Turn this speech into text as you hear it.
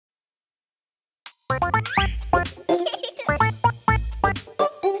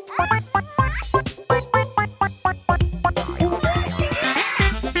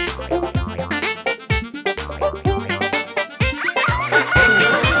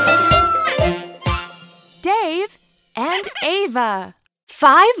Ava.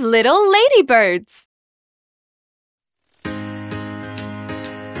 5 little ladybirds.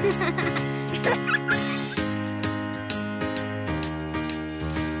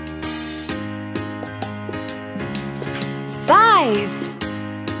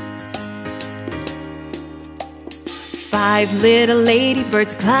 Five little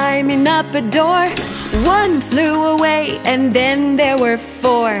ladybirds climbing up a door. One flew away and then there were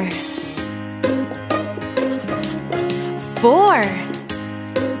 4. 4.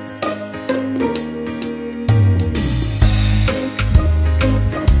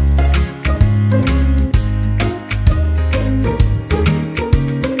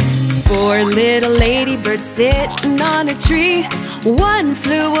 4 little ladybirds sitting on a tree. One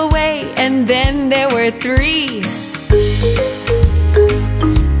flew away and then there were 3.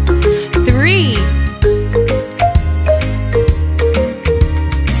 3.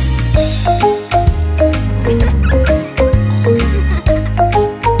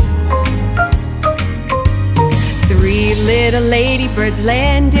 3 little ladybirds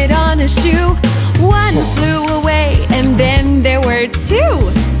landed on a shoe. One flew away and then there were 2.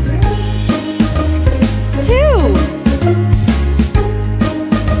 2.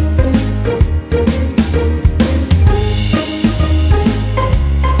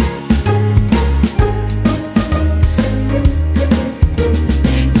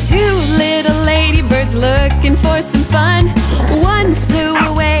 2 little ladybirds looking for some fun. One flew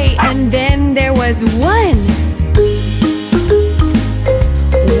away and then there was 1.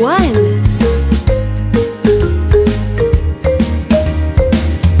 1.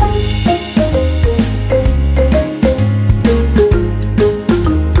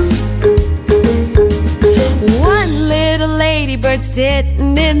 1 little ladybird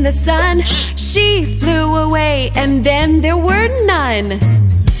sitting in the sun. She flew away and then there were none.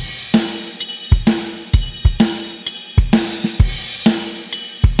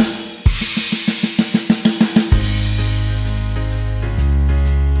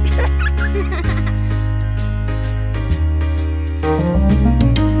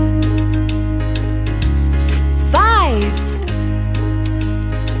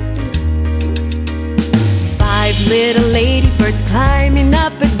 Little ladybirds climbing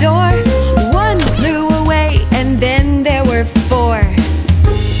up a door. One flew away and then there were 4.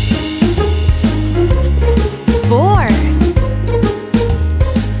 4.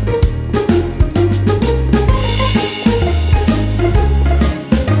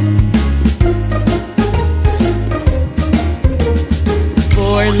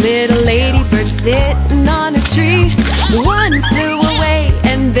 4 little ladybirds sitting on a tree. One flew away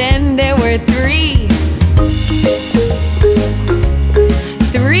and then there were 3.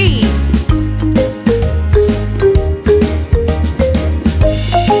 3.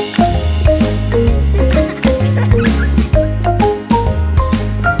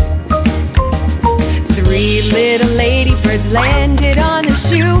 3 little ladybirds landed on a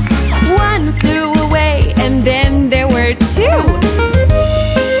shoe. One flew away and then there were 2.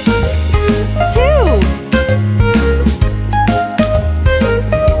 2.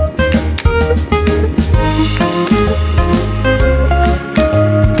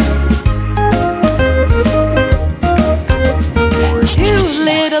 2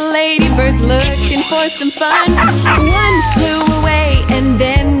 little ladybirds looking for some fun. One flew away and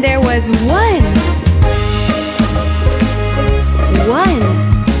then there was 1. 1.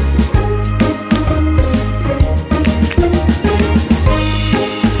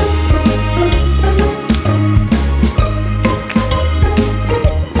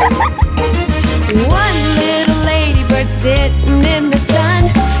 1 little ladybird sitting in the sun.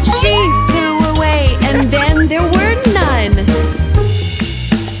 She flew away and then there were none.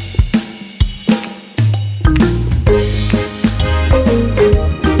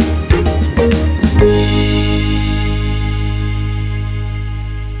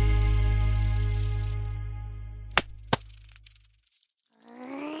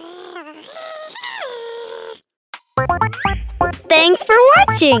 Thanks for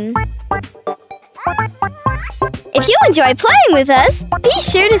watching! If you enjoy playing with us, be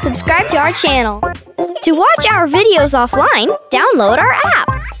sure to subscribe to our channel. To watch our videos offline, download our app.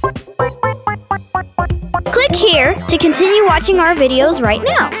 Click here to continue watching our videos right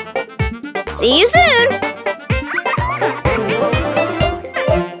now. See you soon!